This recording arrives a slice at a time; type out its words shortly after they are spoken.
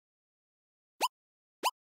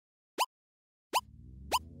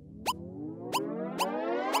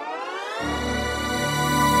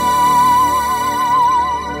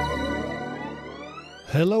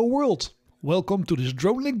Hello world! Welcome to this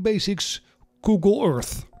Dronelink Basics Google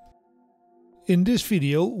Earth. In this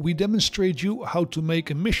video we demonstrate you how to make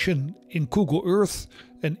a mission in Google Earth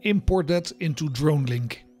and import that into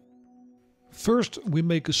Dronelink. First we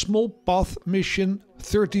make a small path mission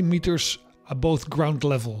 30 meters above ground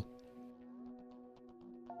level.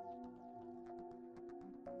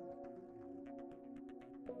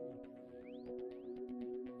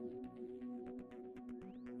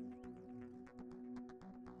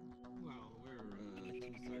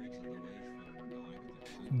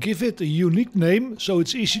 Give it a unique name so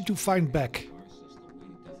it's easy to find back.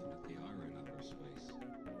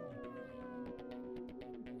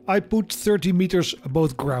 I put 30 meters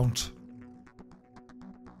above ground.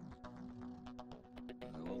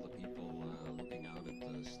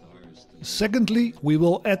 Secondly, we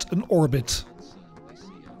will add an orbit.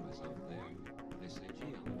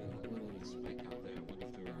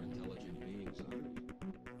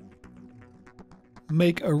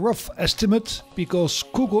 Make a rough estimate because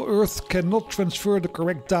Google Earth cannot transfer the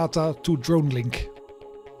correct data to Dronelink.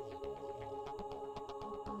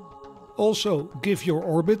 Also give your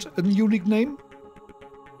orbit a unique name.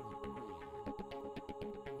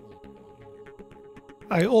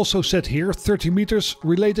 I also set here 30 meters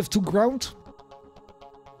relative to ground.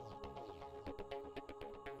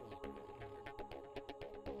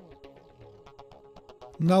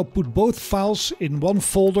 Now put both files in one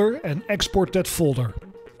folder and export that folder.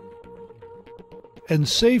 And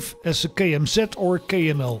save as a KMZ or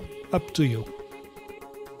KML, up to you.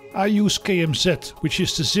 I use KMZ, which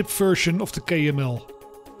is the zip version of the KML.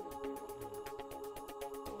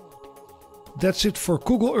 That's it for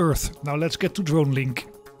Google Earth. Now let's get to Dronelink.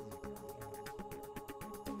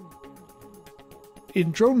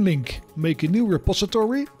 In Dronelink, make a new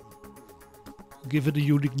repository, give it a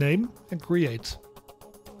unique name and create.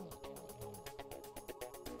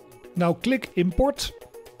 Now click Import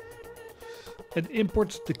and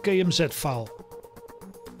import the KMZ file.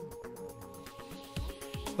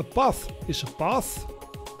 A path is a path,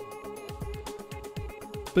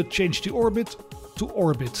 but change the orbit to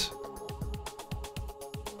orbit.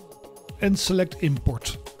 And select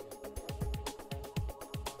Import.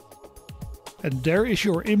 And there is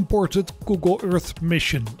your imported Google Earth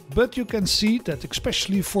mission. But you can see that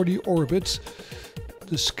especially for the orbit,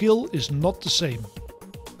 the scale is not the same.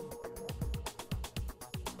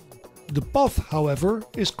 The path, however,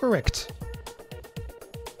 is correct.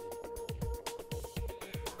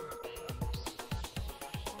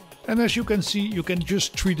 And as you can see, you can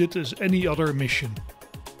just treat it as any other mission.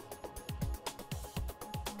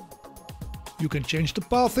 You can change the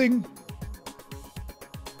pathing.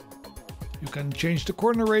 You can change the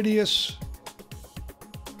corner radius.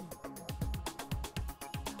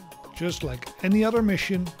 Just like any other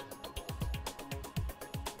mission.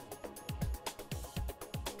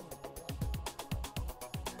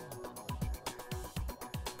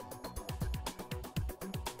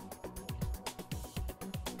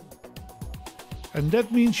 And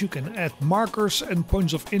that means you can add markers and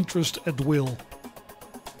points of interest at will.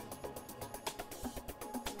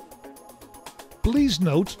 Please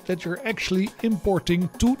note that you're actually importing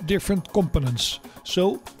two different components,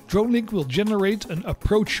 so Dronelink will generate an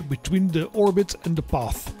approach between the orbit and the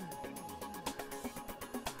path.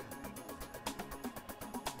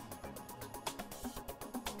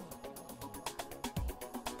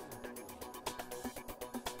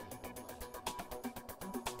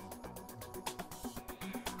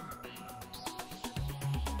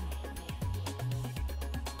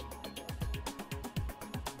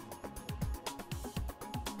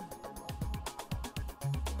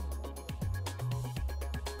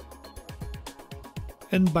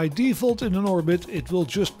 And by default in an orbit it will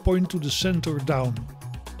just point to the center down,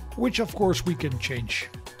 which of course we can change.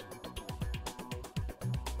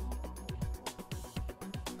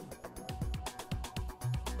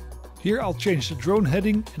 Here I'll change the drone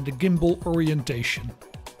heading and the gimbal orientation.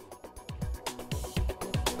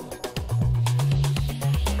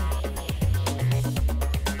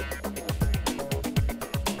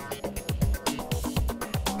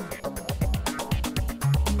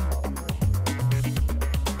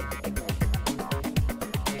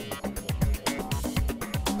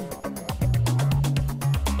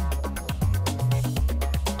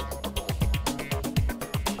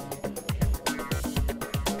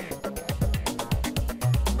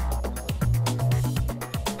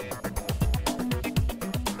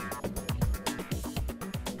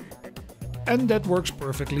 And that works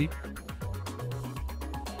perfectly.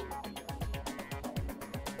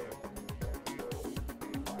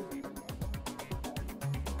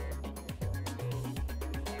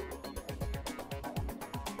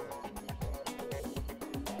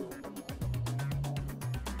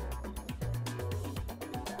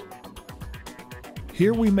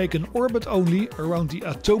 Here we make an orbit only around the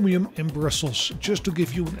atomium in Brussels, just to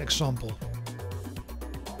give you an example.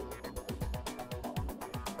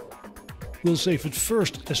 We'll save it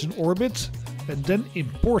first as an orbit and then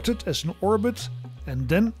import it as an orbit and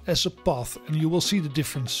then as a path, and you will see the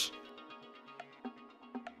difference.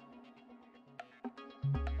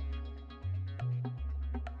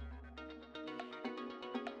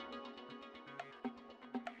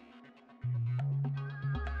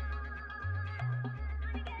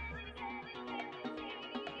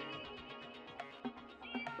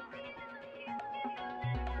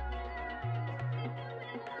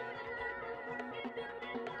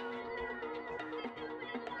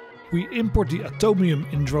 We import the atomium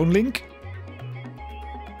in Dronelink.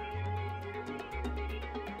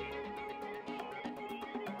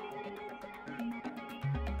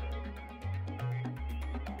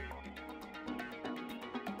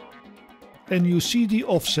 And you see the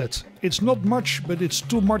offset. It's not much, but it's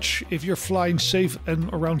too much if you're flying safe and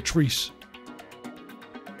around trees.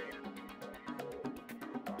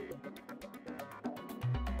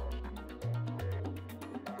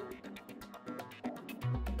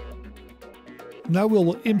 Now we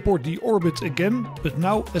will import the orbit again, but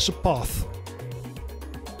now as a path.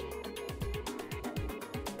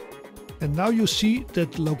 And now you see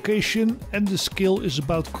that the location and the scale is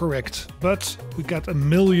about correct, but we got a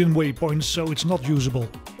million waypoints, so it's not usable.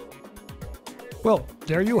 Well,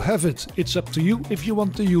 there you have it. It's up to you if you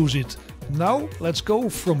want to use it. Now let's go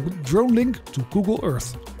from Dronelink to Google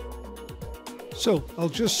Earth. So I'll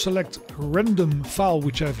just select a random file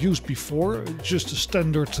which I've used before, just a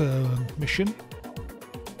standard mission.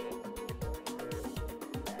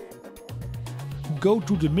 Go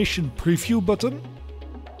to the mission preview button.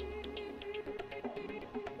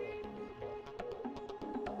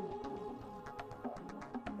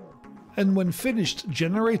 And when finished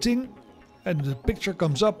generating and the picture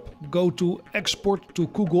comes up, go to Export to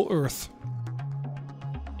Google Earth.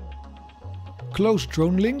 Close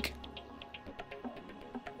Dronelink.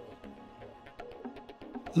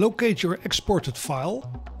 Locate your exported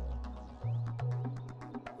file.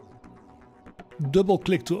 Double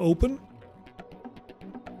click to open.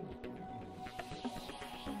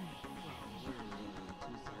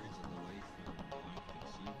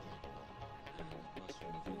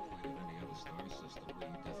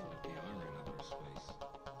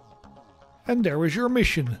 And there is your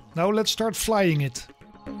mission. Now let's start flying it.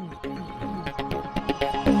 All the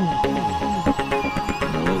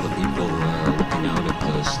people looking out at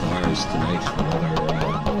the stars tonight from other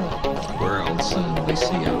worlds, and they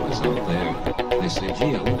see us out there. They say,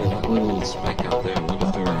 gee, look at that little speck out there. What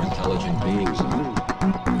if there are intelligent beings?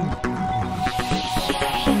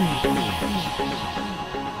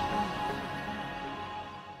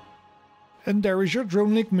 And there is your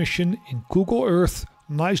Dronelink mission in Google Earth,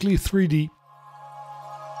 nicely 3D.